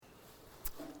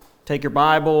Take your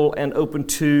Bible and open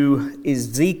to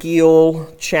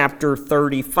Ezekiel chapter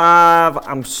 35.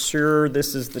 I'm sure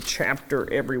this is the chapter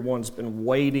everyone's been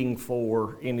waiting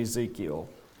for in Ezekiel.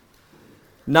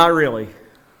 Not really.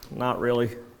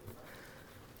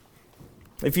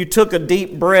 If you took a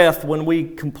deep breath when we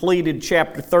completed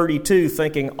chapter 32,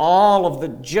 thinking all of the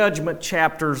judgment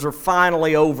chapters are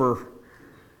finally over,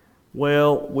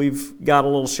 well, we've got a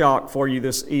little shock for you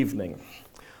this evening.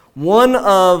 One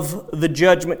of the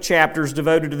judgment chapters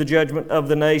devoted to the judgment of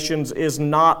the nations is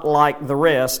not like the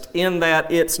rest in that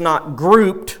it's not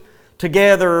grouped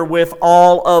together with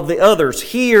all of the others.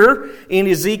 Here in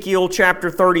Ezekiel chapter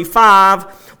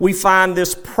 35, we find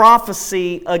this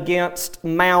prophecy against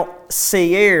Mount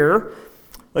Seir,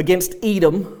 against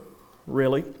Edom,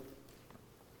 really.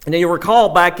 And you recall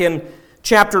back in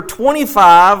chapter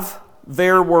 25,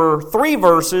 there were three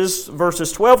verses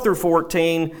 12 through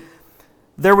 14.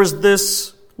 There was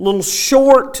this little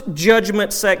short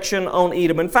judgment section on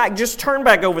Edom. In fact, just turn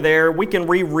back over there. We can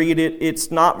reread it. It's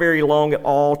not very long at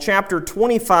all. Chapter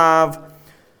 25,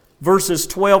 verses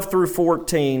 12 through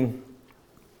 14.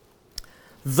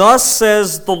 Thus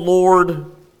says the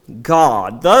Lord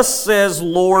God. Thus says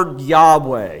Lord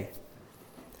Yahweh.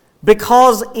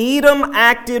 Because Edom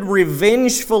acted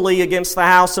revengefully against the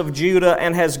house of Judah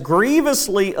and has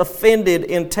grievously offended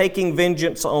in taking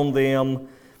vengeance on them,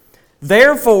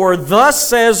 therefore, thus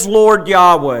says Lord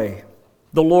Yahweh,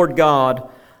 the Lord God,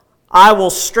 I will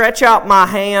stretch out my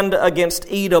hand against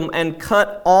Edom and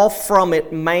cut off from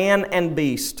it man and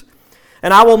beast.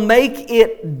 And I will make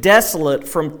it desolate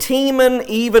from Teman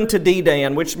even to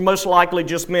Dedan, which most likely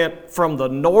just meant from the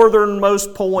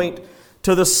northernmost point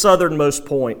to the southernmost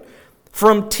point.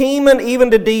 From Teman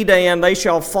even to Dedan they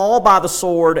shall fall by the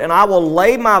sword, and I will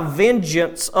lay my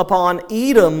vengeance upon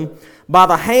Edom by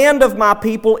the hand of my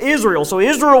people Israel. So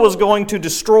Israel was going to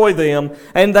destroy them,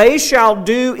 and they shall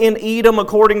do in Edom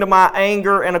according to my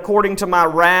anger and according to my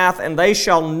wrath, and they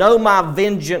shall know my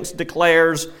vengeance,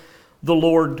 declares the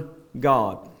Lord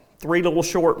God. Three little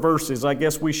short verses. I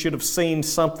guess we should have seen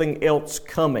something else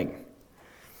coming.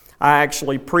 I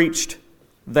actually preached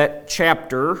that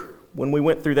chapter. When we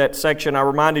went through that section, I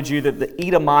reminded you that the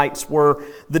Edomites were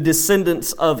the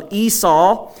descendants of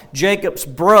Esau, Jacob's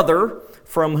brother,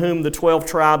 from whom the 12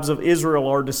 tribes of Israel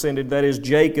are descended. That is,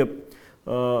 Jacob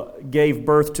gave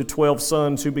birth to 12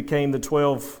 sons who became the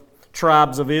 12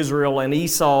 tribes of Israel, and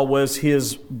Esau was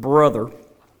his brother.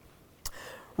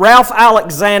 Ralph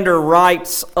Alexander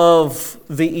writes of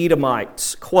the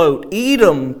Edomites, quote,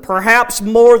 Edom, perhaps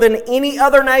more than any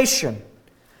other nation,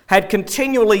 had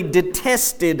continually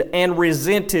detested and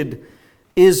resented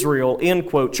Israel, end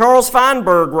quote. Charles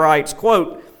Feinberg writes,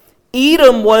 quote,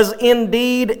 Edom was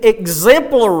indeed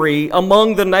exemplary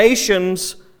among the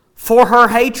nations for her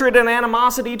hatred and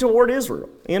animosity toward Israel,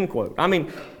 end quote. I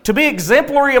mean, to be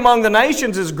exemplary among the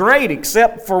nations is great,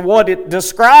 except for what it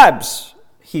describes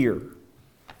here.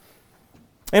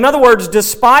 In other words,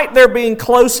 despite their being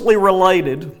closely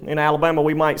related, in Alabama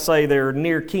we might say they're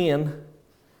near kin,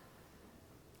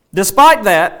 despite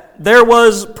that, there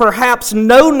was perhaps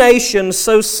no nation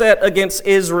so set against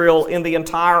Israel in the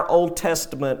entire Old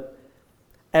Testament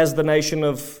as the nation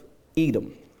of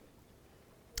Edom.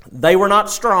 They were not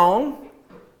strong.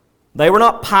 They were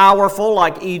not powerful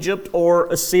like Egypt or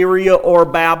Assyria or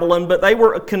Babylon, but they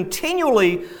were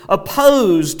continually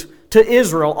opposed to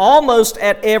Israel almost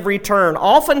at every turn,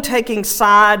 often taking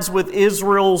sides with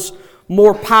Israel's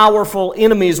more powerful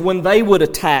enemies when they would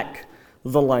attack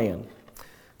the land.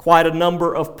 Quite a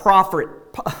number of prophets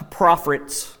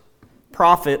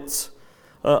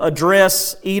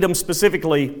address Edom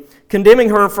specifically, condemning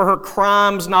her for her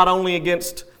crimes not only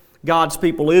against God's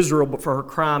people Israel, but for her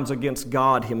crimes against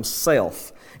God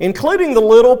Himself, including the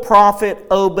little prophet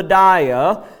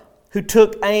Obadiah, who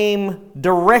took aim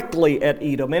directly at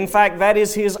Edom. In fact, that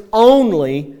is his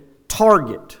only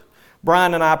target.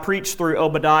 Brian and I preached through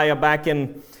Obadiah back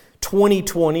in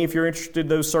 2020. If you're interested,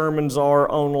 those sermons are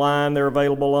online. They're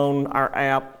available on our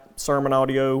app, sermon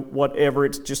audio, whatever.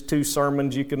 It's just 2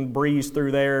 sermons. You can breeze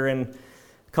through there in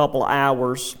a couple of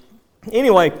hours.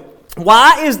 Anyway,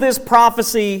 why is this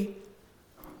prophecy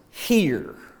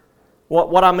here?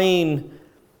 What I mean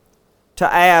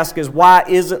to ask is, why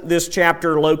isn't this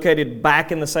chapter located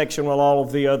back in the section with all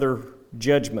of the other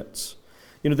judgments?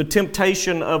 You know, the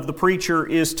temptation of the preacher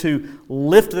is to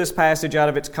lift this passage out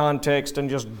of its context and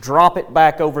just drop it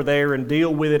back over there and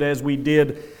deal with it as we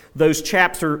did those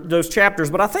chapters.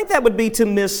 But I think that would be to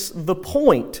miss the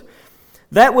point.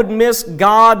 That would miss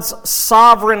God's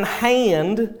sovereign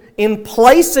hand in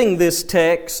placing this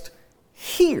text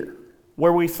here,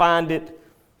 where we find it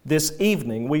this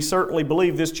evening. We certainly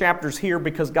believe this chapter's here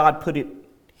because God put it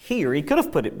here. He could have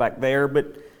put it back there,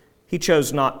 but He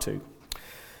chose not to.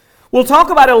 We'll talk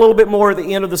about it a little bit more at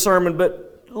the end of the sermon,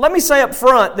 but let me say up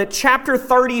front that chapter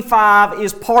 35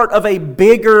 is part of a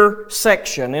bigger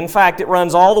section. In fact, it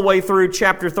runs all the way through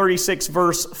chapter 36,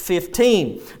 verse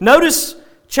 15. Notice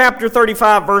chapter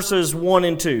 35, verses 1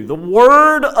 and 2. The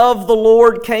word of the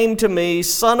Lord came to me,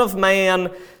 Son of man,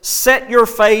 set your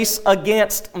face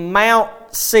against Mount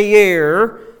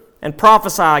Seir and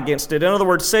prophesy against it. In other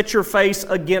words, set your face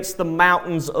against the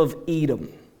mountains of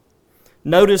Edom.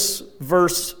 Notice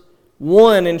verse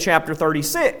 1 in chapter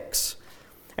 36.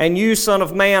 And you, son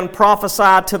of man,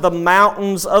 prophesy to the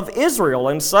mountains of Israel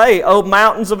and say, O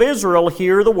mountains of Israel,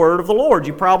 hear the word of the Lord.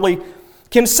 You probably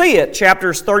can see it.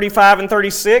 Chapters 35 and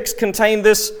 36 contain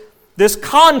this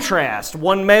contrast.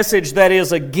 One message that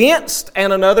is against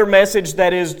and another message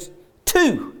that is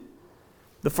to.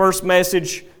 The first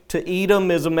message to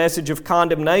Edom is a message of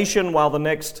condemnation, while the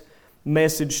next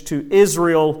message to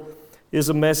Israel is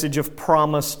a message of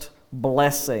promised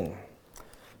blessing.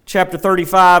 Chapter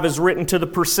 35 is written to the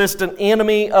persistent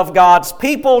enemy of God's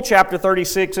people. Chapter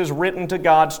 36 is written to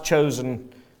God's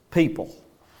chosen people.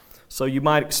 So you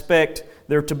might expect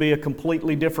there to be a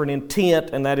completely different intent,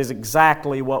 and that is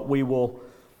exactly what we will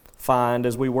find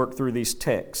as we work through these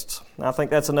texts. Now, I think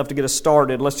that's enough to get us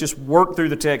started. Let's just work through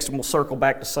the text, and we'll circle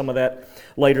back to some of that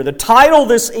later. The title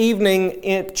this evening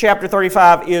in chapter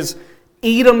 35 is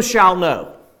Edom Shall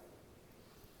Know.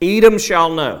 Edom shall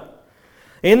know.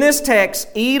 In this text,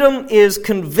 Edom is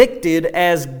convicted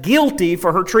as guilty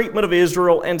for her treatment of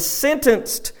Israel and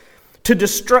sentenced to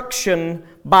destruction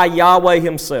by Yahweh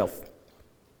Himself.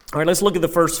 All right, let's look at the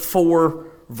first 4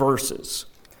 verses.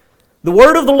 The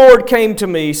word of the Lord came to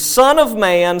me, Son of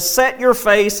man, set your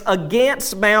face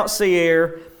against Mount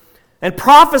Seir and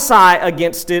prophesy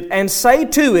against it and say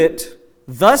to it,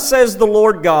 Thus says the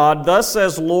Lord God, thus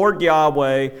says Lord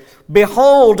Yahweh,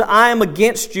 Behold, I am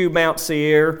against you, Mount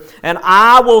Seir, and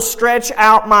I will stretch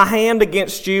out my hand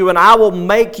against you, and I will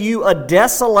make you a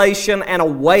desolation and a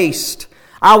waste.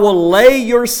 I will lay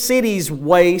your cities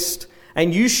waste,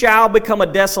 and you shall become a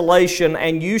desolation,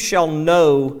 and you shall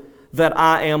know that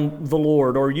I am the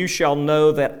Lord, or you shall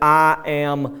know that I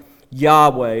am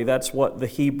Yahweh. That's what the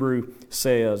Hebrew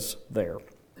says there.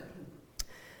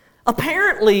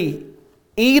 Apparently,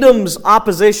 Edom's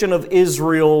opposition of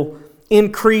Israel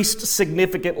increased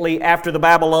significantly after the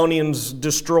Babylonians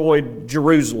destroyed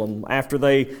Jerusalem, after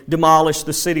they demolished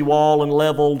the city wall and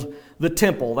leveled the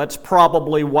temple. That's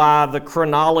probably why the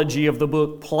chronology of the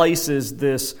book places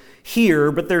this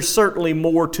here, but there's certainly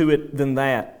more to it than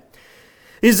that.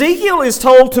 Ezekiel is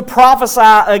told to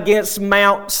prophesy against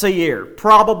Mount Seir,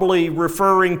 probably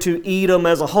referring to Edom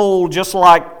as a whole, just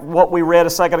like what we read a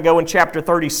second ago in chapter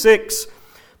 36,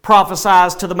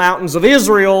 prophesies to the mountains of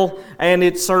Israel, and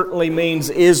it certainly means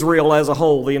Israel as a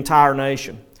whole, the entire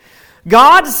nation.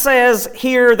 God says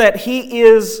here that He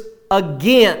is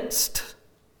against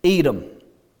Edom.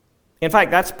 In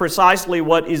fact, that's precisely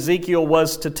what Ezekiel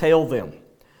was to tell them.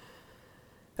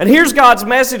 And here's God's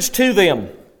message to them.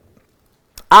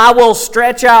 I will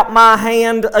stretch out my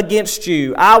hand against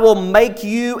you. I will make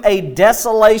you a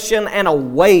desolation and a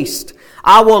waste.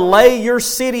 I will lay your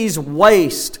cities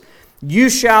waste. You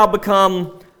shall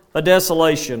become a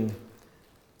desolation.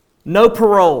 No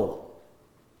parole.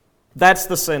 That's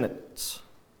the sentence.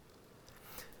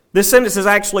 This sentence is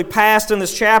actually passed in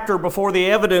this chapter before the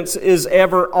evidence is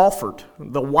ever offered.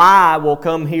 The why will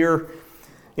come here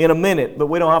in a minute, but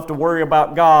we don't have to worry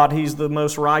about God. He's the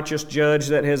most righteous judge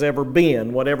that has ever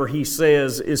been. Whatever He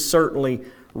says is certainly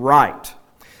right.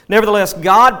 Nevertheless,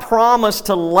 God promised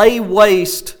to lay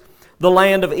waste the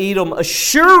land of Edom,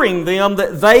 assuring them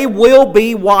that they will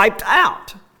be wiped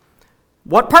out.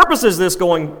 What purpose is this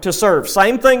going to serve?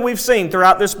 Same thing we've seen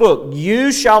throughout this book.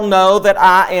 You shall know that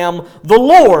I am the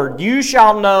Lord. You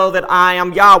shall know that I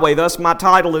am Yahweh. Thus my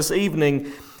title this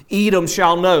evening, Edom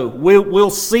shall know. We'll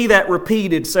see that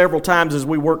repeated several times as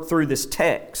we work through this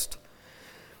text.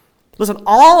 Listen,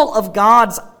 all of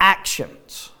God's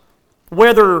actions,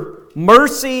 whether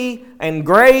mercy and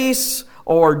grace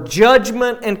or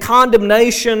judgment and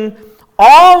condemnation,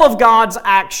 all of God's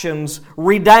actions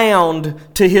redound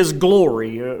to His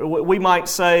glory. We might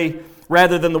say,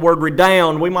 rather than the word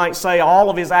redound, we might say all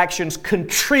of His actions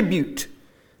contribute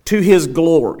to His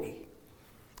glory.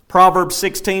 Proverbs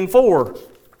 16:4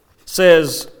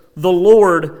 says, The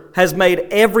Lord has made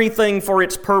everything for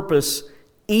its purpose,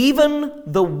 even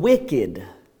the wicked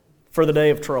for the day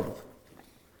of trouble.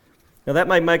 Now that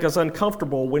may make us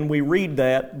uncomfortable when we read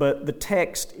that, but the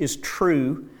text is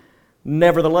true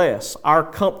nevertheless, our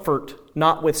comfort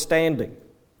notwithstanding.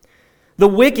 the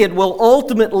wicked will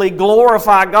ultimately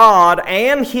glorify God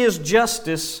and His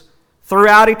justice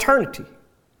throughout eternity.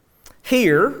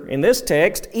 Here, in this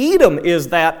text, Edom is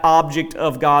that object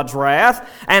of God's wrath,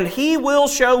 and He will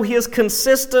show His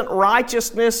consistent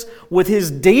righteousness with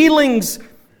His dealings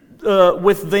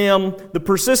with them, the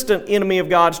persistent enemy of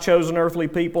God's chosen earthly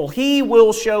people. He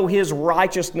will show His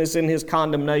righteousness in His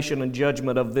condemnation and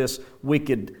judgment of this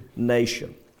wicked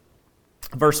nation.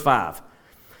 Verse 5.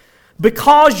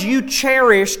 Because you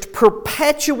cherished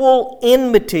perpetual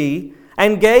enmity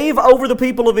and gave over the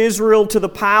people of Israel to the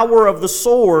power of the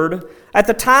sword at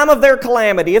the time of their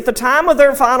calamity, at the time of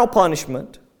their final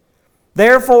punishment.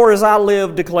 Therefore, as I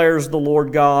live, declares the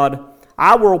Lord God,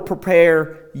 I will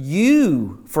prepare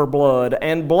you for blood,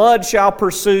 and blood shall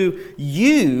pursue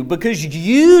you, because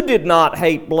you did not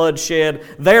hate bloodshed.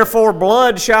 Therefore,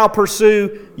 blood shall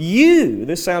pursue you.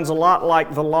 This sounds a lot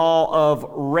like the law of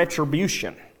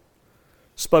retribution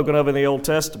spoken of in the Old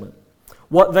Testament.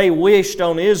 What they wished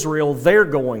on Israel, they're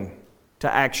going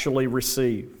to actually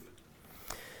receive.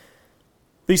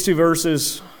 These two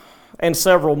verses and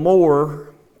several more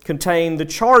contain the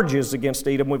charges against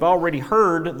Edom. We've already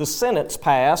heard the sentence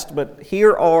passed, but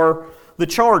here are the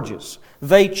charges.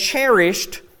 They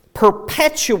cherished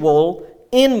perpetual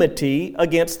enmity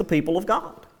against the people of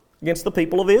God, against the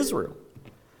people of Israel.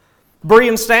 The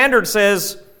Berean Standard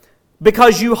says,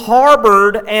 because you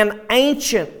harbored an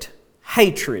ancient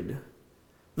hatred.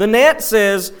 The Net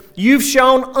says, you've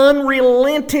shown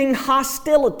unrelenting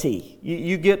hostility.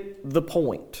 You get the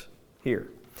point here.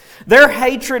 Their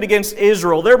hatred against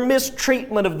Israel, their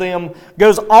mistreatment of them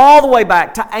goes all the way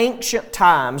back to ancient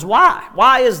times. Why?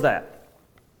 Why is that?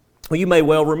 Well, you may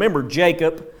well remember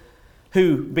Jacob,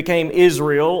 who became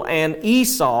Israel, and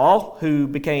Esau, who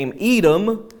became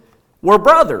Edom, were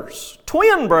brothers,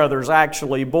 twin brothers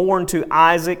actually, born to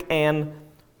Isaac and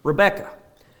Rebekah.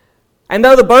 And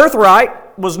though the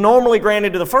birthright was normally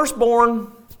granted to the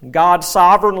firstborn, God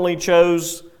sovereignly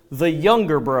chose the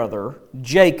younger brother,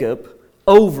 Jacob,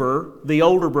 over the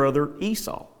older brother,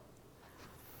 Esau.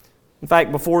 In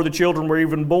fact, before the children were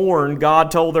even born,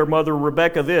 God told their mother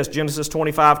Rebekah this, Genesis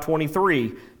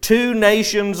 25:23, 2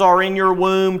 nations are in your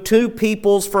womb, 2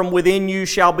 peoples from within you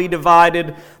shall be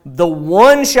divided. The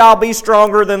one shall be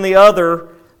stronger than the other.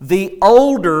 The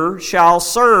older shall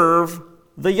serve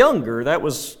the younger. That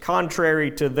was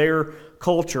contrary to their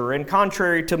culture and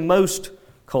contrary to most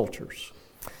cultures.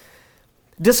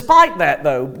 Despite that,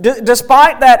 though,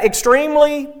 despite that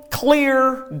extremely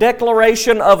clear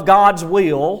declaration of God's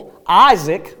will,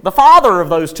 Isaac, the father of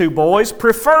those 2 boys,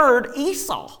 preferred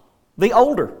Esau, the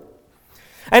older.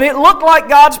 And it looked like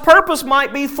God's purpose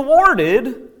might be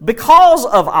thwarted because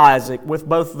of Isaac, with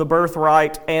both the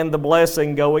birthright and the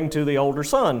blessing going to the older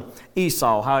son,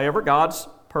 Esau. However, God's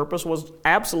purpose was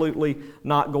absolutely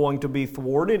not going to be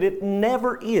thwarted. It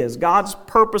never is. God's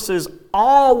purposes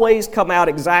always come out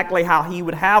exactly how He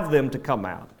would have them to come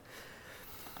out.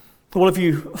 Well, if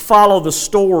you follow the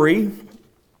story,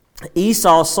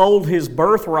 Esau sold his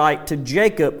birthright to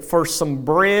Jacob for some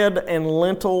bread and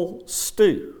lentil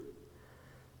stew.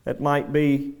 That might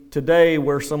be today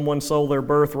where someone sold their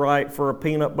birthright for a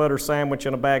peanut butter sandwich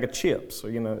and a bag of chips. So,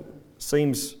 it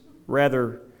seems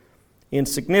rather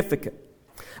insignificant.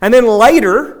 And then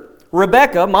later,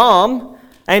 Rebekah, mom,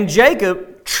 and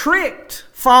Jacob tricked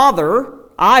father,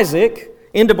 Isaac,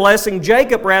 into blessing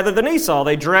Jacob rather than Esau.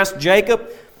 They dressed Jacob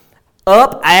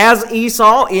up as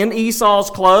Esau in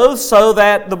Esau's clothes so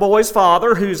that the boy's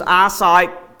father, whose eyesight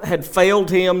had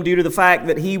failed him due to the fact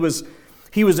that he was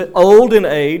old in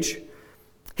age,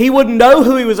 he wouldn't know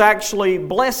who he was actually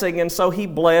blessing, and so he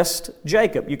blessed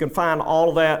Jacob. You can find all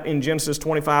of that in Genesis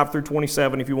 25 through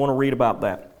 27 if you want to read about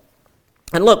that.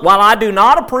 And look, while I do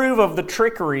not approve of the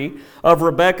trickery of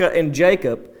Rebekah and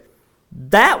Jacob,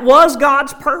 that was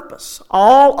God's purpose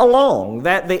all along,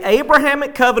 that the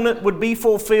Abrahamic covenant would be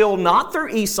fulfilled not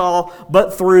through Esau,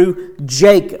 but through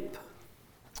Jacob.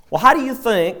 Well, how do you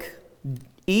think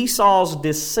Esau's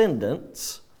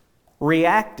descendants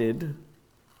reacted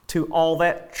to all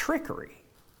that trickery?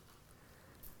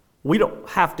 We don't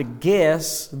have to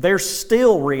guess. They're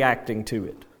still reacting to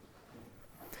it.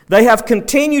 They have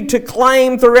continued to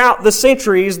claim throughout the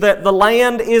centuries that the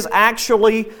land is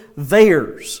actually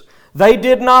theirs. They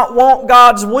did not want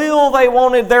God's will, they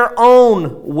wanted their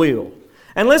own will.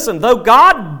 And listen, though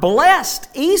God blessed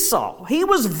Esau, He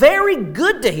was very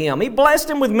good to him. He blessed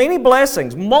him with many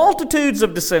blessings, multitudes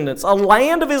of descendants, a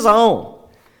land of his own.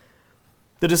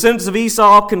 The descendants of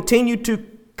Esau continued to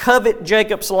covet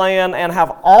Jacob's land and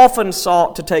have often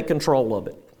sought to take control of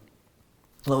it.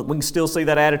 Look, we can still see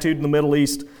that attitude in the Middle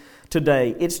East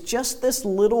today. It's just this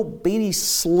little bitty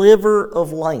sliver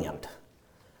of land.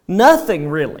 Nothing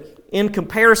really in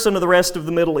comparison to the rest of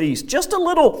the Middle East. Just a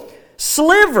little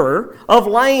sliver of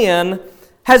land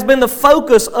has been the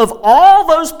focus of all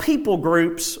those people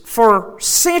groups for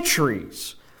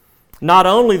centuries. Not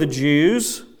only the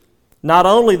Jews, not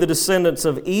only the descendants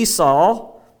of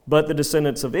Esau, but the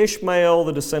descendants of Ishmael,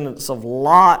 the descendants of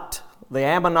Lot, the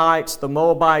Ammonites, the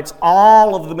Moabites,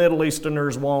 all of the Middle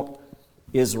Easterners want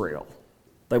Israel.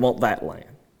 They want that land.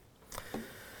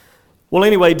 Well,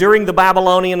 anyway, during the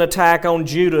Babylonian attack on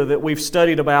Judah that we've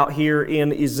studied about here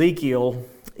in Ezekiel,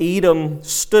 Edom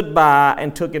stood by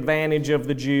and took advantage of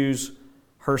the Jews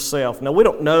herself. Now, we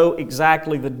don't know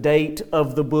exactly the date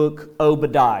of the book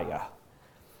Obadiah,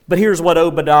 but here's what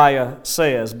Obadiah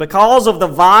says. Because of the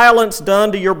violence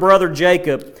done to your brother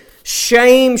Jacob,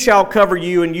 shame shall cover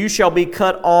you, and you shall be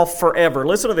cut off forever.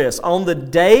 Listen to this. On the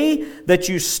day that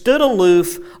you stood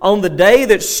aloof, on the day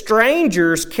that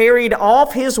strangers carried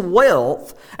off his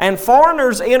wealth, and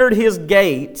foreigners entered his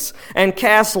gates, and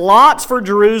cast lots for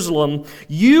Jerusalem,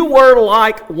 you were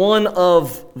like one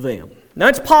of them. Now,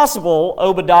 it's possible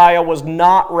Obadiah was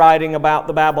not writing about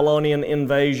the Babylonian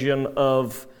invasion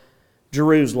of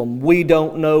Jerusalem. We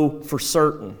don't know for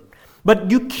certain.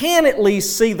 But you can at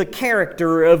least see the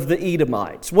character of the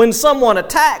Edomites. When someone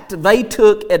attacked, they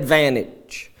took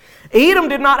advantage. Edom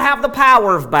did not have the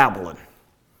power of Babylon.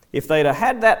 If they'd have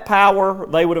had that power,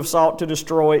 they would have sought to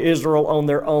destroy Israel on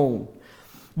their own.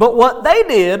 But what they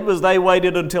did was they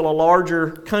waited until a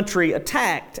larger country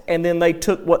attacked, and then they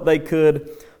took what they could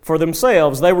for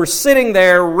themselves. They were sitting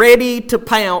there ready to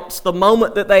pounce the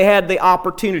moment that they had the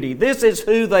opportunity. This is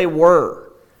who they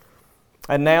were.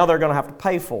 And now they're going to have to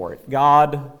pay for it.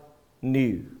 God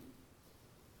knew.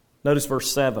 Notice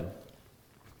verse 7.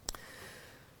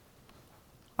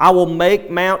 I will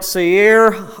make Mount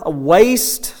Seir a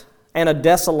waste and a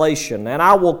desolation, and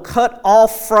I will cut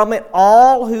off from it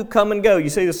all who come and go. You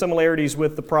see the similarities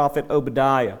with the prophet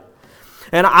Obadiah.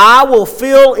 And I will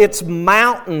fill its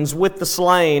mountains with the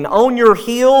slain. On your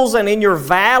hills and in your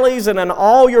valleys and in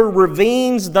all your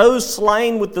ravines, those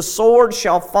slain with the sword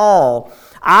shall fall.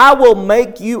 I will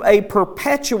make you a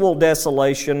perpetual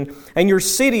desolation, and your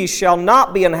cities shall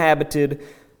not be inhabited.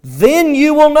 Then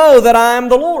you will know that I am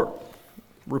the Lord.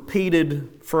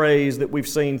 Repeated phrase that we've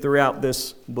seen throughout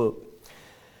this book.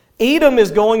 Edom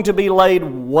is going to be laid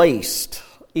waste.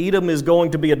 Edom is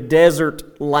going to be a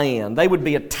desert land. They would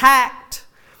be attacked,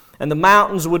 and the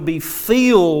mountains would be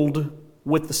filled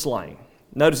with the slain.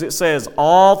 Notice it says,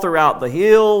 all throughout the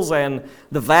hills and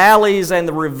the valleys and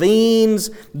the ravines,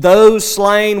 those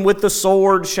slain with the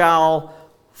sword shall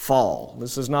fall.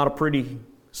 This is not a pretty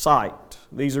sight.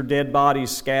 These are dead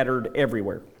bodies scattered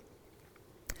everywhere.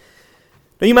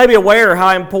 Now, you may be aware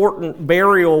how important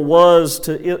burial was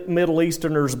to Middle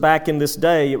Easterners back in this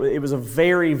day. It was a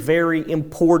very, very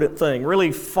important thing,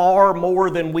 really far more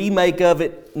than we make of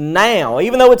it now.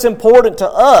 Even though it's important to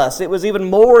us, it was even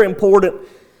more important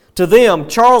to them.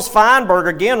 Charles Feinberg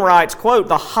again writes, quote,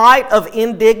 the height of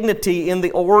indignity in the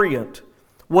Orient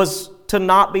was to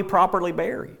not be properly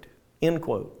buried, end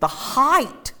quote. The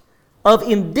height of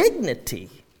indignity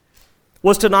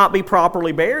was to not be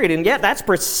properly buried. And yet that's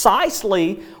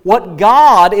precisely what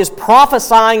God is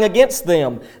prophesying against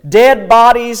them. Dead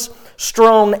bodies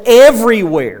strewn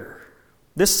everywhere.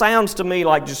 This sounds to me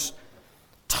like just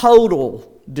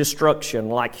total destruction,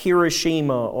 like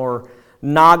Hiroshima or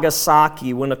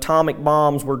Nagasaki when atomic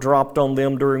bombs were dropped on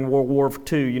them during World War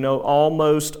II. You know,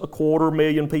 almost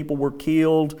 250,000 people were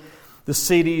killed. The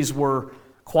cities were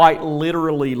quite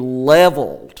literally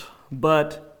leveled.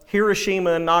 But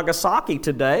Hiroshima and Nagasaki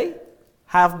today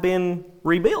have been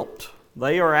rebuilt.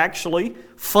 They are actually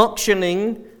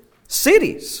functioning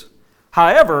cities.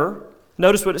 However,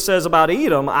 notice what it says about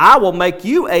Edom. I will make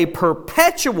you a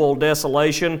perpetual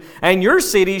desolation, and your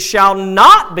cities shall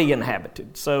not be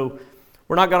inhabited. So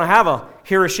we're not going to have a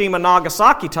Hiroshima,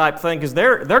 Nagasaki type thing because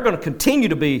they're going to continue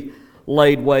to be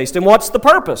laid waste. And what's the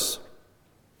purpose?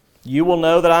 You will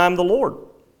know that I am the Lord.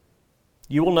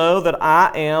 You will know that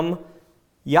I am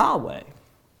Yahweh.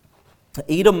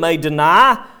 Edom may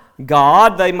deny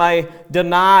God. They may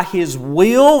deny His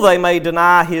will. They may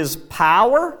deny His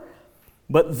power.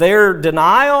 But their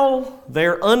denial,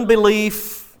 their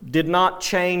unbelief did not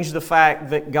change the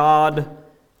fact that God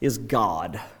is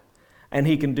God. And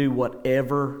He can do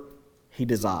whatever He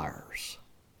desires.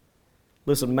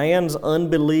 Listen, man's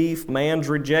unbelief, man's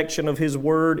rejection of His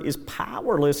word is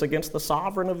powerless against the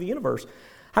sovereign of the universe.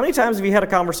 How many times have you had a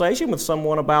conversation with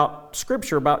someone about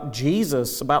Scripture, about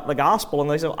Jesus, about the gospel, and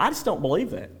they say, I just don't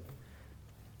believe that?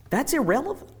 That's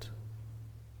irrelevant.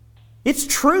 It's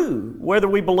true, whether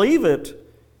we believe it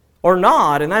or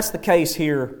not, and that's the case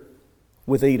here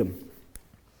with Edom.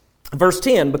 Verse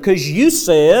 10, because you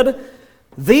said,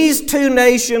 these two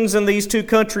nations and these two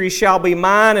countries shall be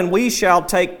mine, and we shall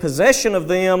take possession of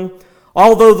them,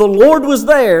 although the Lord was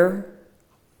there.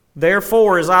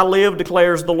 Therefore, as I live,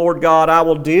 declares the Lord God, I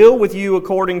will deal with you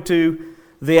according to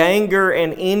the anger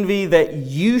and envy that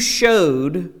you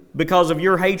showed because of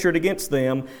your hatred against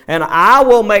them, and I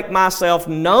will make myself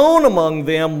known among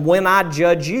them when I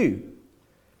judge you,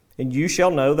 and you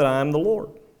shall know that I am the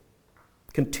Lord.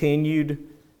 Continued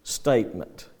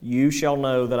statement. You shall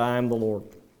know that I am the Lord.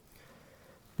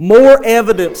 More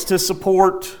evidence to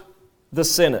support the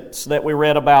sentence that we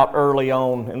read about early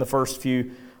on in the first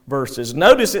few verses.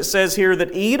 Notice it says here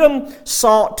that Edom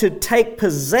sought to take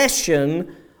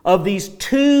possession of these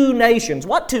two nations.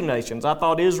 What two nations? I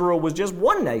thought Israel was just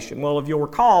one nation. Well, if you'll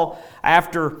recall,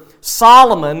 after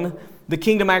Solomon, the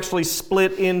kingdom actually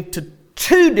split into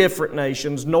two different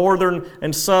nations, northern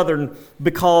and southern,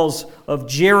 because of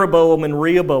Jeroboam and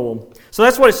Rehoboam. So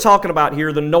that's what it's talking about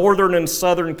here, the northern and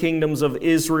southern kingdoms of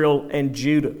Israel and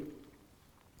Judah.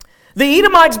 The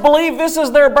Edomites believe this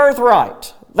is their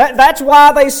birthright. That's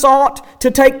why they sought to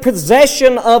take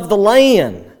possession of the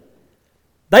land.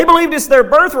 They believed it's their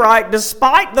birthright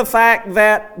despite the fact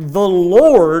that the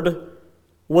Lord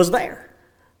was there.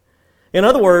 In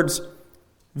other words,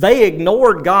 they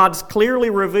ignored God's clearly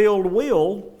revealed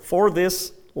will for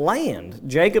this land.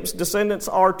 Jacob's descendants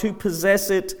are to possess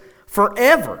it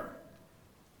forever.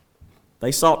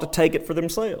 They sought to take it for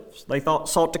themselves. They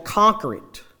sought to conquer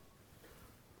it.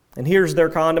 And here's their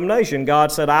condemnation.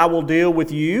 God said, I will deal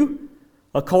with you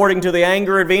according to the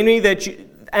anger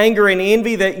and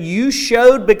envy that you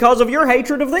showed because of your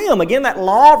hatred of them. Again, that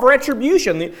law of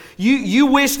retribution. You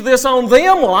wished this on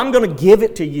them, well, I'm going to give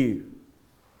it to you.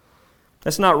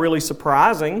 That's not really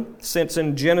surprising, since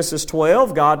in Genesis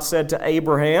 12, God said to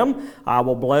Abraham, I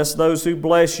will bless those who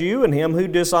bless you, and him who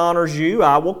dishonors you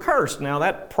I will curse. Now,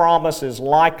 that promise is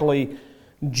likely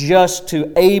just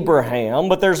to Abraham,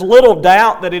 but there's little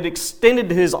doubt that it extended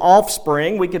to his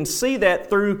offspring. We can see that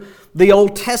through the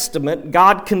Old Testament.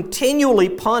 God continually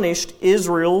punished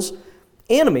Israel's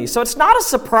enemies. So it's not a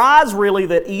surprise, really,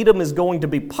 that Edom is going to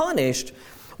be punished.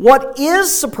 What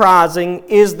is surprising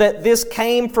is that this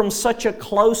came from such a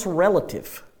close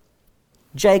relative,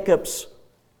 Jacob's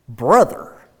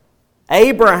brother,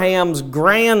 Abraham's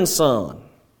grandson.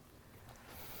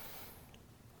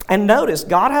 And notice,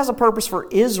 God has a purpose for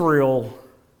Israel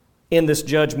in this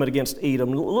judgment against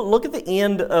Edom. Look at the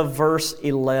end of verse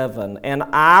 11. And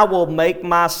I will make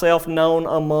myself known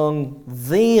among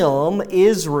them,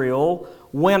 Israel,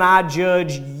 when I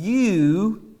judge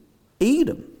you,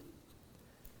 Edom.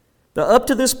 Now, up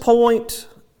to this point,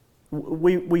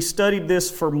 we studied this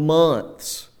for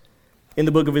months in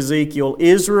the book of Ezekiel.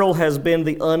 Israel has been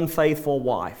the unfaithful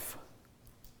wife.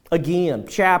 Again,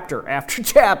 chapter after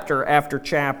chapter after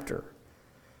chapter.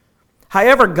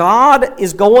 However, God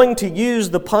is going to use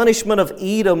the punishment of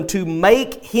Edom to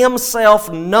make Himself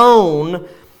known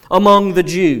among the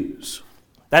Jews.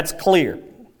 That's clear.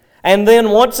 And then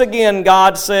once again,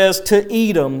 God says to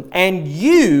Edom, and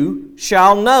you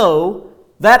shall know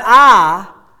that I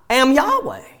am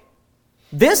Yahweh.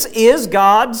 This is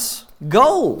God's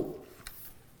goal.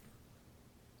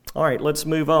 All right, let's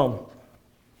move on.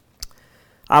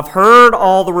 I've heard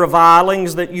all the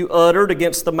revilings that you uttered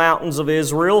against the mountains of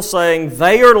Israel, saying,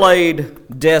 they are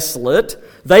laid desolate,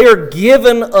 they are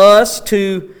given us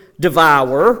to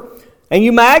devour. And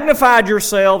you magnified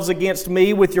yourselves against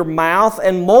me with your mouth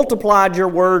and multiplied your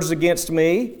words against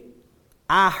me.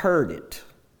 I heard it.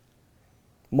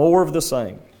 More of the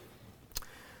same.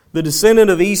 The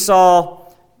descendants,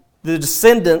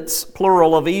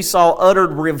 plural, of Esau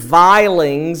uttered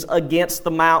revilings against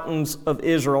the mountains of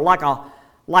Israel.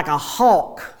 Like a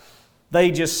hawk,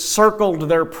 they just circled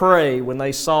their prey when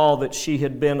they saw that she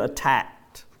had been attacked.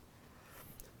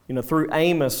 Through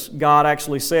Amos, God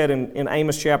actually said in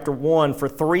Amos chapter 1, for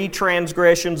 3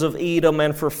 transgressions of Edom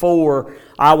and for 4,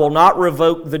 I will not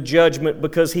revoke the judgment,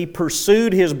 because he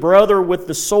pursued his brother with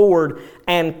the sword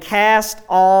and cast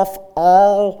off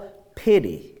all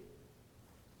pity.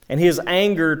 And his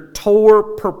anger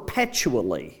tore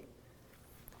perpetually,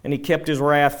 and he kept his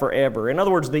wrath forever. In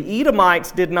other words, the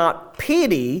Edomites did not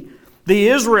pity the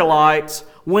Israelites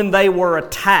when they were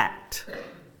attacked.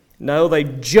 No, they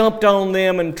jumped on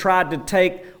them and tried to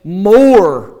take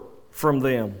more from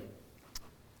them.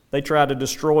 They tried to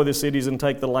destroy the cities and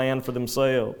take the land for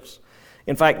themselves.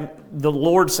 In fact, the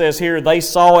Lord says here, they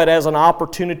saw it as an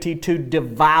opportunity to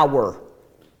devour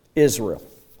Israel.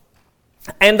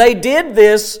 And they did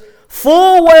this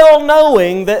full well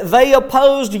knowing that they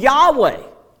opposed Yahweh.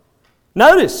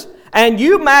 Notice, and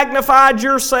you magnified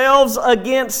yourselves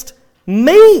against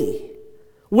me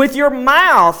with your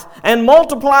mouth and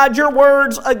multiplied your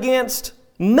words against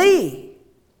me.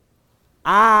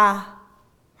 I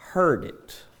heard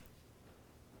it.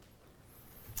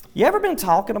 You ever been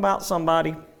talking about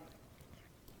somebody?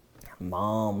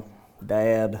 Mom,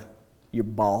 dad, your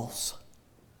boss,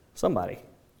 somebody.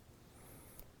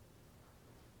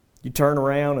 You turn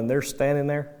around and they're standing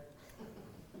there?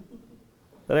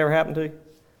 That ever happened to you?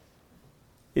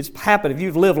 It's happened. If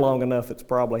you've lived long enough, it's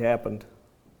probably happened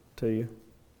to you.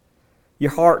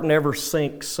 Your heart never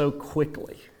sinks so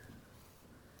quickly.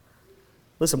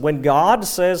 Listen, when God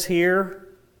says here,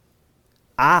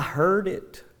 I heard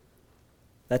it,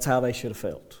 that's how they should have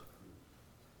felt.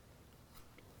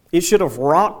 It should have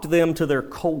rocked them to their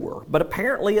core, but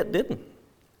apparently it didn't.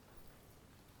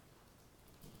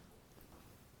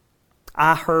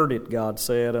 I heard it, God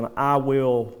said, and I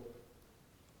will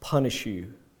punish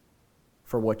you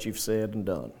for what you've said and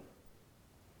done.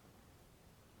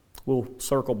 We'll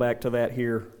circle back to that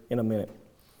here in a minute.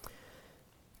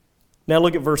 Now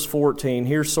look at verse 14.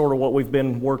 Here's sort of what we've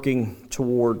been working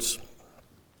towards.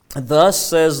 Thus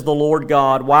says the Lord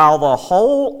God, while the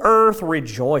whole earth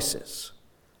rejoices,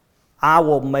 I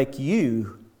will make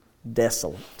you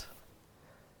desolate.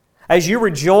 As you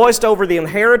rejoiced over the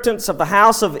inheritance of the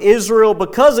house of Israel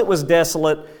because it was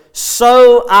desolate,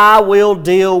 so I will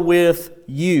deal with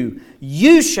you.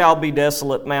 You shall be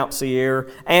desolate, Mount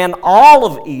Seir, and all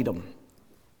of Edom,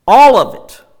 all of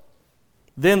it.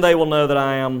 Then they will know that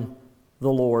I am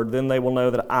the Lord. Then they will know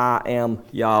that I am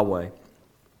Yahweh.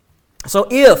 So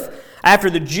if, after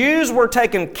the Jews were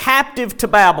taken captive to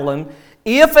Babylon,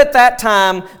 if at that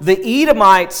time the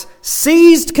Edomites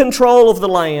seized control of the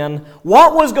land,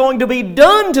 what was going to be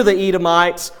done to the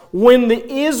Edomites when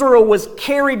Israel was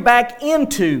carried back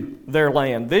into their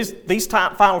land? These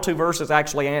final two verses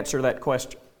actually answer that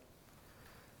question.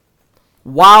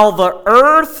 While the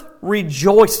earth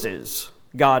rejoices,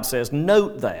 God says,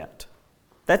 note that.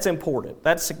 That's important.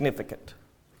 That's significant.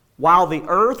 While the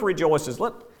earth rejoices,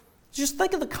 just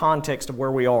think of the context of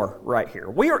where we are right here.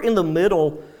 We are in the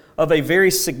middle of a very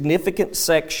significant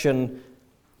section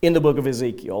in the book of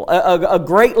Ezekiel, a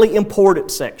greatly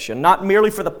important section, not merely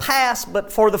for the past,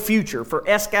 but for the future, for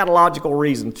eschatological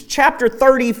reasons. Chapter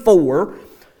 34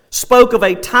 spoke of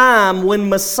a time when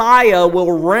Messiah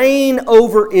will reign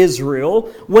over Israel,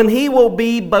 when he will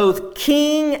be both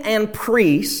king and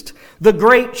priest, the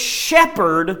great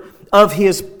shepherd of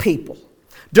his people.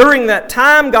 During that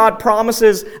time, God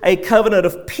promises a covenant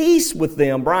of peace with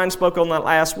them. Brian spoke on that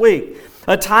last week.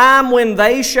 A time when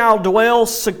they shall dwell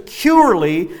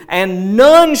securely and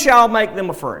none shall make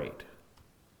them afraid.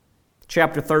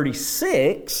 Chapter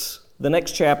 36, the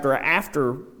next chapter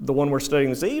after the one we're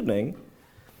studying this evening,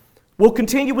 will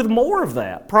continue with more of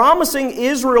that, promising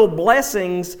Israel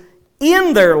blessings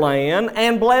in their land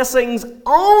and blessings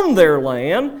on their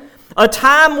land, a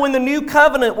time when the new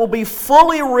covenant will be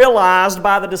fully realized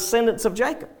by the descendants of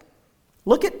Jacob.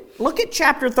 Look at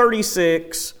chapter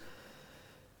 36.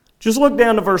 Just look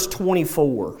down to verse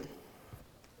 24.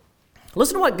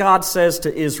 Listen to what God says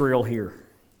to Israel here.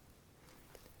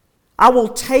 I will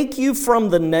take you from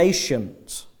the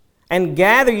nations and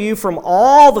gather you from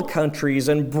all the countries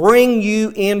and bring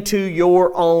you into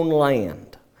your own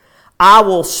land. I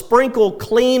will sprinkle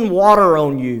clean water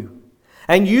on you,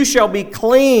 and you shall be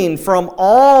clean from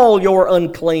all your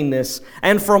uncleanness,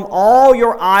 and from all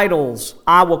your idols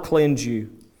I will cleanse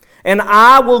you. And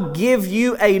I will give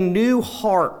you a new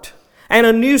heart, and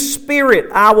a new spirit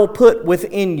I will put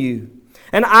within you.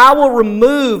 And I will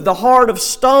remove the heart of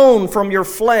stone from your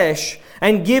flesh,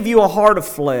 and give you a heart of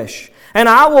flesh. And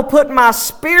I will put my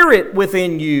spirit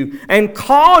within you, and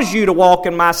cause you to walk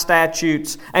in my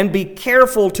statutes, and be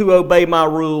careful to obey my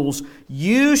rules.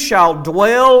 You shall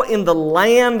dwell in the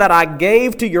land that I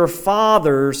gave to your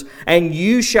fathers, and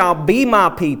you shall be my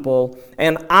people,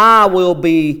 and I will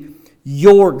be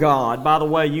your God. By the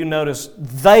way, you notice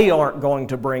they aren't going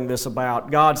to bring this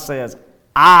about. God says,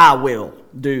 I will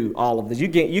do all of this.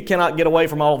 You cannot get away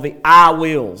from all of the I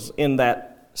wills in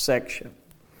that section.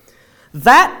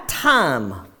 That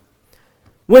time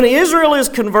when Israel is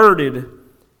converted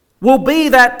will be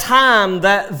that time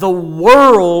that the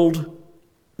world,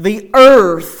 the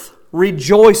earth,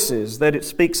 rejoices, that it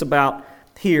speaks about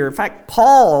here. In fact,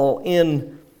 Paul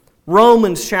in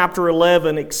Romans chapter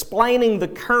 11, explaining the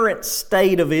current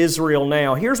state of Israel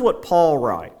now, here's what Paul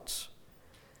writes.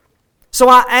 So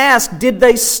I ask, did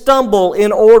they stumble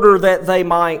in order that they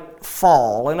might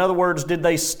fall? In other words, did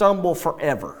they stumble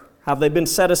forever? Have they been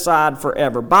set aside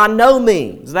forever? By no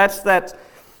means. That's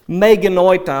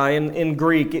meganoita in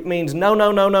Greek. It means no,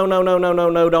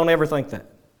 don't ever think that.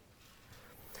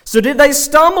 So did they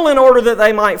stumble in order that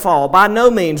they might fall? By no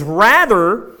means.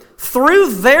 Rather,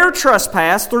 through their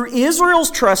trespass, through Israel's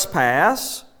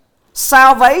trespass,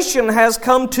 salvation has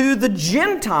come to the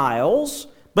Gentiles,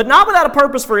 but not without a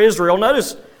purpose for Israel.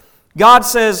 Notice, God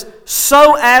says,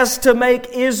 so as to make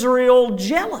Israel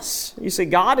jealous. You see,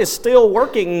 God is still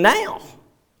working now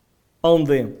on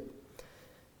them.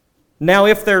 Now,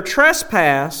 if their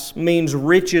trespass means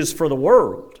riches for the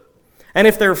world, and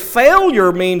if their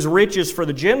failure means riches for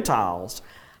the Gentiles,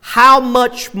 how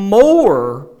much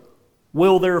more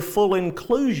will their full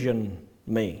inclusion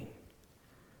mean?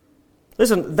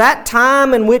 Listen, that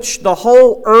time in which the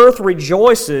whole earth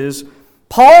rejoices,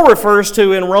 Paul refers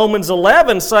to in Romans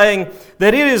 11, saying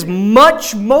that it is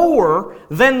much more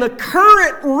than the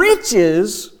current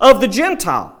riches of the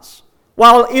Gentiles,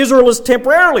 while Israel is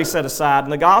temporarily set aside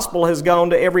and the gospel has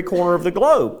gone to every corner of the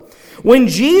globe. When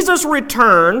Jesus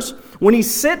returns, when He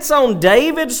sits on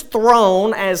David's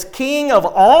throne as king of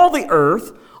all the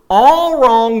earth, all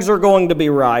wrongs are going to be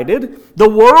righted. The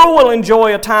world will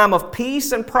enjoy a time of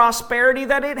peace and prosperity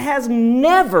that it has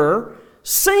never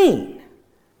seen.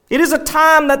 It is a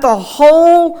time that the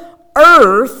whole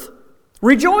earth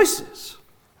rejoices.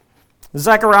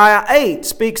 Zechariah 8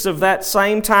 speaks of that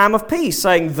same time of peace,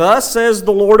 saying, thus says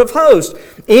the Lord of hosts,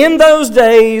 in those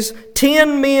days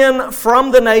 10 men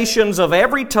from the nations of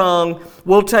every tongue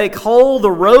will take hold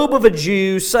the robe of a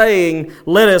Jew, saying,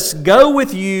 let us go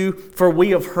with you, for we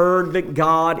have heard that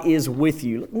God is with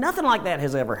you. Nothing like that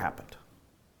has ever happened.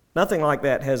 Nothing like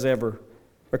that has ever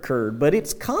occurred. But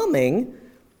it's coming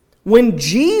when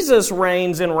Jesus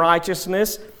reigns in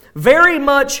righteousness, very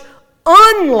much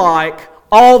unlike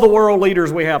all the world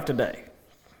leaders we have today.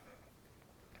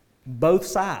 Both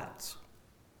sides.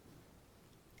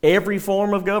 Every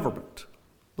form of government.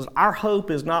 Our hope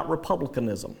is not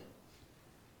republicanism.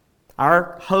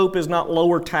 Our hope is not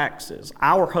lower taxes.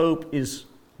 Our hope is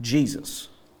Jesus.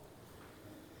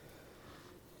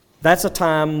 That's a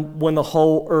time when the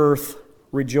whole earth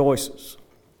rejoices.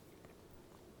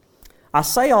 I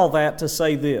say all that to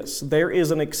say this. There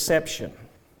is an exception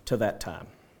to that time.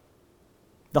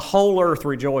 The whole earth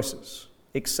rejoices,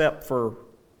 except for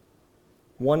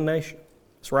one nation.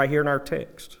 It's right here in our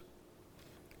text.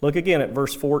 Look again at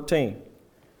verse 14.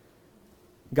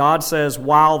 God says,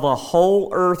 while the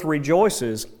whole earth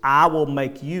rejoices, I will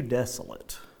make you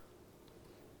desolate.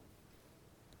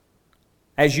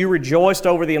 As you rejoiced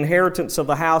over the inheritance of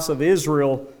the house of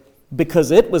Israel, because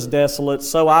it was desolate,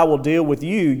 so I will deal with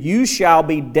you. You shall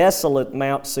be desolate,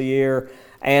 Mount Seir,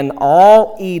 and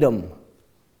all Edom.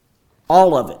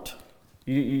 All of it.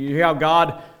 You hear how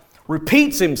God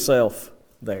repeats Himself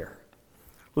there.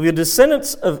 Well, the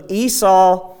descendants of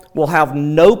Esau will have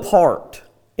no part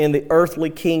in the earthly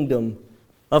kingdom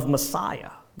of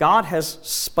Messiah. God has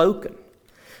spoken.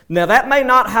 Now, that may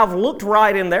not have looked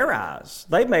right in their eyes.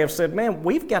 They may have said, man,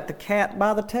 we've got the cat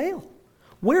by the tail.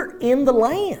 We're in the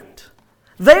land.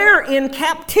 They're in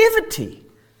captivity.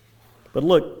 But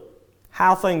look,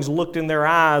 how things looked in their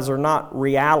eyes are not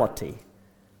reality.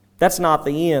 That's not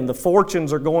the end. The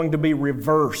fortunes are going to be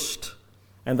reversed,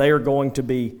 and they are going to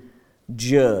be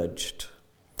judged.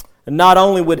 And not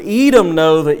only would Edom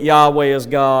know that Yahweh is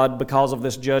God because of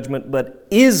this judgment, but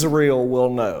Israel will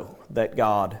know that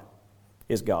God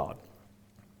is God.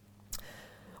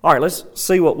 All right, let's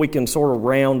see what we can sort of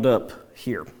round up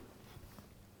here.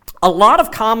 A lot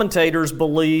of commentators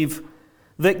believe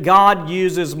that God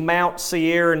uses Mount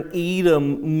Seir and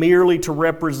Edom merely to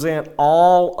represent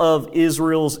all of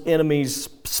Israel's enemies,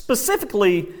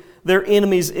 specifically their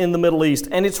enemies in the Middle East.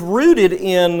 And it's rooted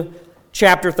in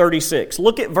chapter 36.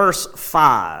 Look at verse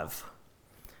 5.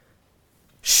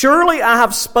 Surely I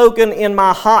have spoken in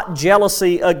my hot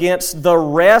jealousy against the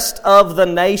rest of the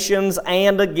nations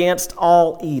and against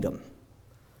all Edom,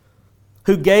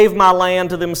 who gave my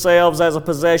land to themselves as a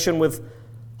possession with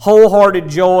wholehearted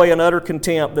joy and utter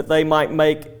contempt, that they might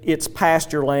make its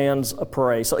pasture lands a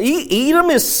prey. So Edom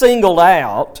is singled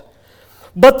out,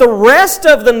 but the rest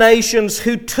of the nations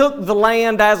who took the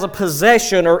land as a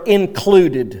possession are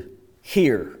included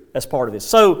here as part of this.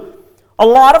 So a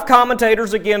lot of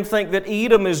commentators again think that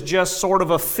Edom is just sort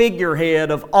of a figurehead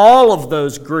of all of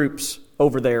those groups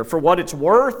over there. For what it's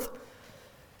worth,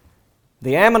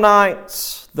 the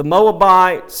Ammonites, the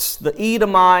Moabites, the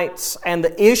Edomites, and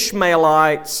the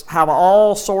Ishmaelites have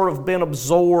all sort of been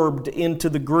absorbed into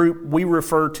the group we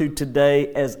refer to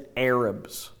today as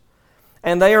Arabs.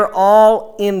 And they are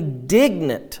all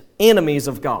indignant enemies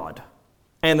of God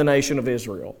and the nation of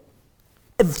Israel.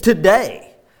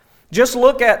 Today, just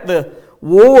look at the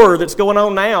war that's going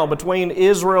on now between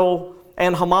Israel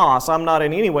and Hamas. I'm not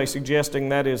in any way suggesting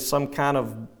that is some kind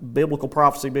of biblical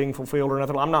prophecy being fulfilled or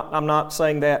nothing. I'm not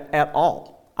saying that at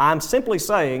all. I'm simply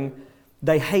saying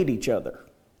they hate each other.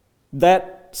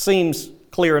 That seems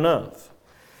clear enough.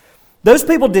 Those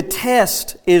people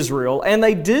detest Israel, and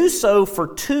they do so for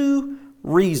two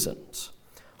reasons.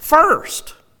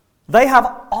 First, they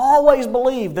have always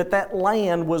believed that that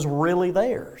land was really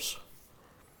theirs.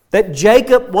 That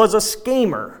Jacob was a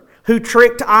schemer who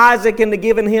tricked Isaac into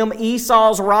giving him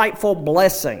Esau's rightful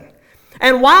blessing.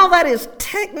 And while that is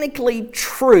technically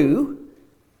true,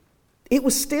 it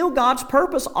was still God's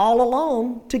purpose all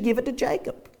along to give it to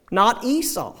Jacob, not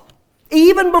Esau,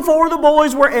 even before the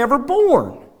boys were ever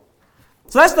born.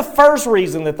 So that's the first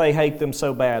reason that they hate them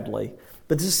so badly.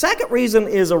 But the second reason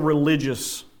is a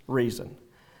religious reason.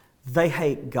 They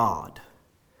hate God.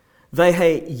 They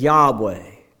hate Yahweh.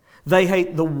 They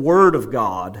hate the Word of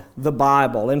God, the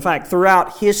Bible. In fact,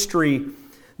 throughout history,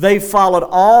 they've followed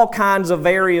all kinds of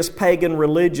various pagan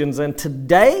religions. And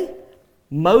today,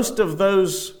 most of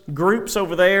those groups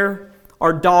over there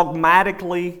are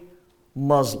dogmatically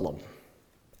Muslim.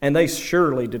 And they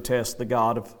surely detest the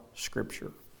God of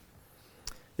Scripture.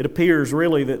 It appears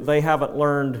really that they haven't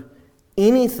learned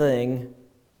anything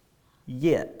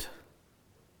yet.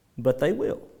 But they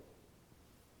will.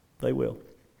 They will.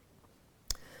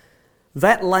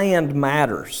 That land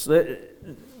matters.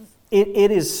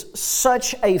 It is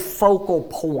such a focal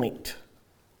point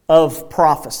of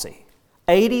prophecy.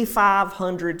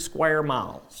 8,500 square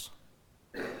miles.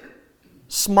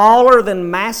 Smaller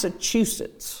than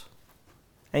Massachusetts.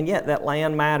 And yet that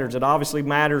land matters. It obviously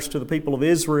matters to the people of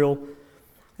Israel,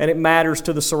 and it matters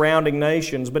to the surrounding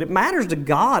nations. But it matters to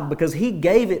God because He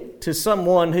gave it to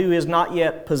someone who is not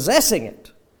yet possessing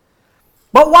it.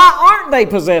 But why aren't they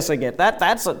possessing it?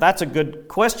 That's a good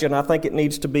question. I think it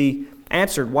needs to be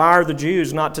answered. Why are the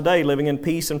Jews not today living in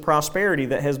peace and prosperity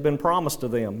that has been promised to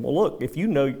them? Well, look, if you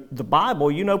know the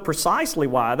Bible, you know precisely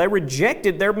why. They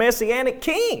rejected their Messianic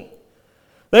king.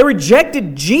 They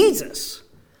rejected Jesus.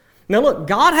 Now look,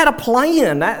 God had a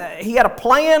plan. He had a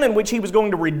plan in which He was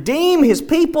going to redeem His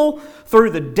people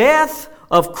through the death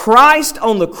of Christ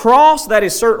on the cross. That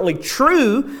is certainly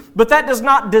true, but that does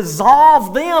not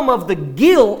dissolve them of the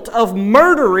guilt of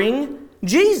murdering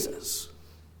Jesus.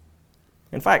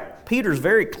 In fact, Peter's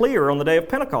very clear on the day of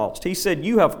Pentecost. He said,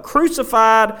 "You have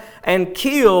crucified and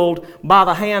killed by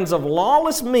the hands of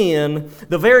lawless men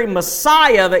the very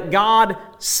Messiah that God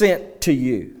sent to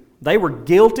you." They were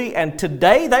guilty, and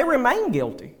today they remain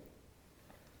guilty.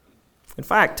 In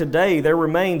fact, today there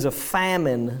remains a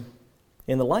famine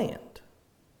in the land.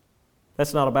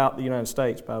 That's not about the United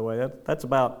States, by the way. That's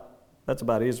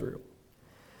about Israel.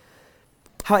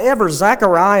 However,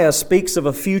 Zechariah speaks of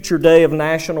a future day of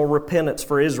national repentance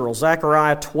for Israel.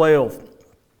 Zechariah 12,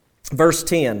 verse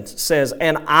 10 says,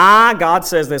 "And I," God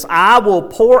says this, "I will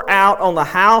pour out on the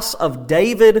house of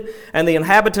David and the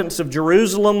inhabitants of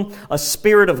Jerusalem a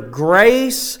spirit of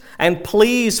grace and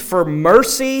pleas for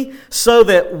mercy, so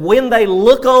that when they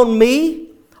look on me,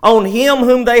 on Him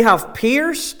whom they have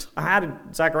pierced." How did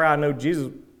Zechariah know Jesus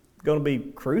was going to be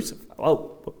crucified?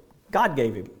 Oh, God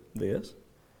gave him this.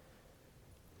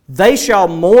 "They shall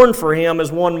mourn for him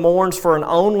as one mourns for an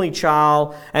only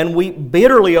child, and weep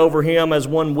bitterly over him as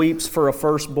one weeps for a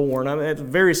firstborn." I mean, it's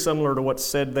very similar to what's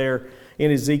said there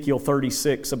in Ezekiel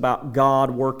 36 about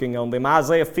God working on them.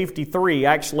 Isaiah 53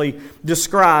 actually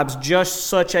describes just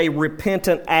such a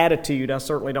repentant attitude. I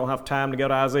certainly don't have time to go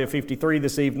to Isaiah 53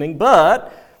 this evening,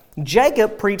 but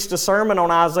Jacob preached a sermon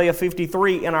on Isaiah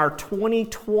 53 in our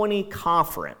 2020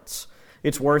 conference.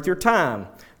 It's worth your time.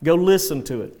 Go listen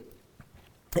to it.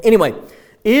 Anyway,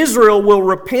 Israel will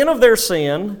repent of their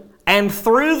sin, and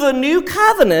through the new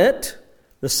covenant,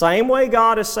 the same way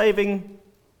God is saving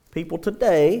people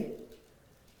today,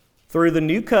 through the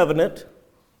new covenant,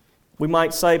 we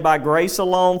might say by grace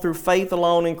alone, through faith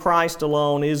alone, in Christ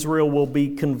alone, Israel will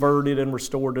be converted and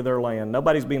restored to their land.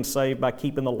 Nobody's being saved by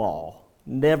keeping the law.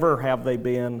 Never have they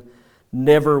been,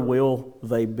 never will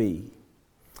they be.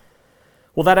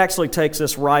 Well, that actually takes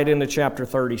us right into chapter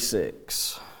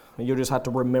 36. You'll just have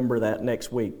to remember that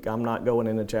next week. I'm not going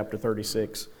into chapter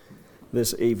 36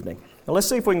 this evening. Now let's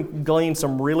see if we can glean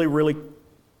some really, really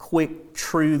quick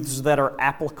truths that are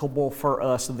applicable for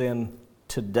us then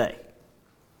today.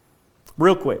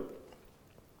 Real quick.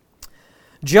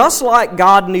 Just like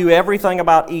God knew everything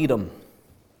about Edom,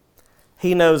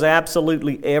 He knows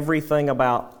absolutely everything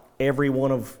about every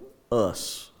one of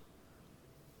us.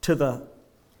 To the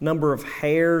number of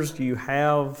hairs you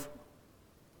have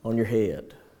on your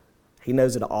head. He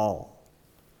knows it all.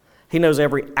 He knows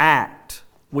every act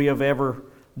we have ever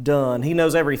done. He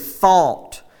knows every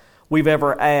thought we've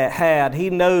ever had. He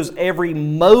knows every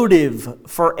motive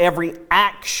for every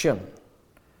action.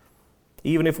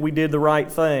 Even if we did the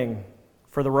right thing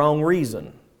for the wrong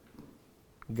reason,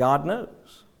 God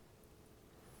knows.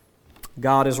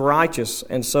 God is righteous,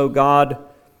 and so God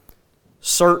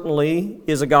certainly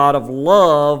is a God of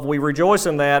love. We rejoice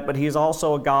in that, but He's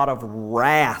also a God of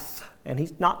wrath. And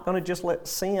He's not going to just let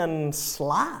sin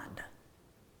slide.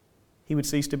 He would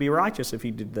cease to be righteous if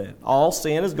He did that. All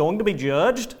sin is going to be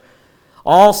judged.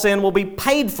 All sin will be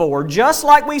paid for, just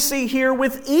like we see here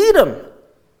with Edom.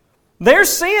 Their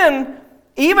sin,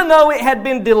 even though it had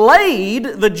been delayed,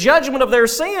 the judgment of their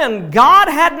sin, God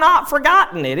had not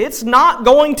forgotten it. It's not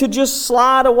going to just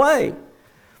slide away.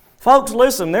 Folks,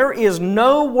 listen, there is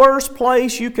no worse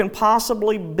place you can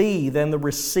possibly be than the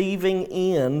receiving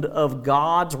end of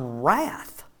God's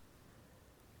wrath.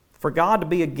 For God to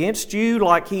be against you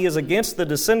like He is against the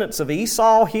descendants of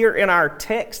Esau here in our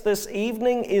text this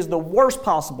evening is the worst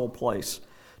possible place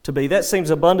to be. That seems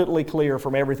abundantly clear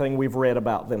from everything we've read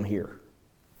about them here.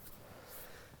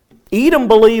 Edom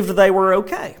believed they were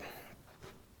okay.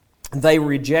 They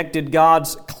rejected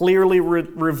God's clearly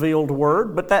revealed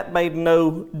word, but that made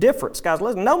no difference. Guys,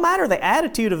 listen, no matter the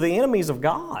attitude of the enemies of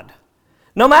God,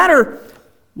 no matter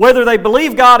whether they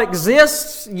believe God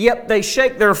exists, yet they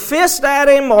shake their fist at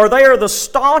Him, or they are the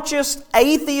staunchest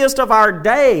atheist of our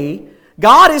day,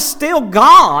 God is still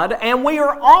God, and we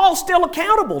are all still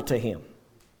accountable to Him.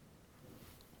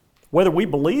 Whether we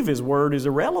believe His word is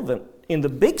irrelevant in the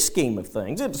big scheme of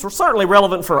things. It's certainly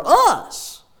relevant for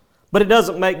us. But it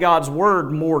doesn't make God's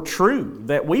word more true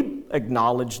that we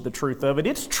acknowledge the truth of it.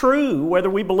 It's true whether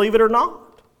we believe it or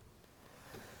not.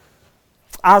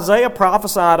 Isaiah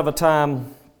prophesied of a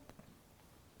time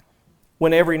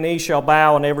when every knee shall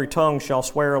bow and every tongue shall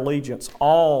swear allegiance.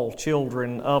 All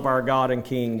children of our God and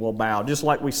King will bow. Just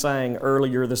like we sang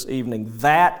earlier this evening.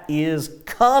 That is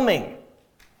coming.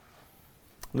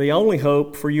 The only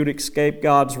hope for you to escape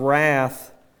God's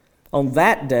wrath on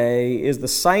that day is the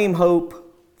same hope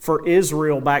for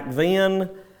Israel back then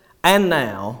and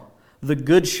now, the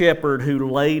good shepherd who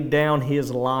laid down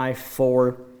His life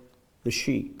for the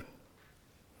sheep.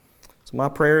 So my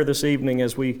prayer this evening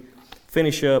as we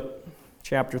finish up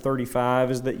chapter 35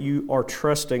 is that you are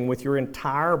trusting with your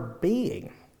entire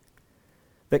being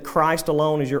that Christ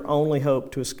alone is your only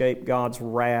hope to escape God's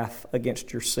wrath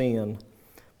against your sin,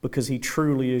 because He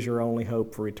truly is your only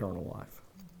hope for eternal life.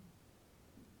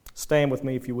 Stand with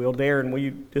me if you will. Darren, will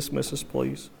you dismiss us,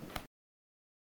 please?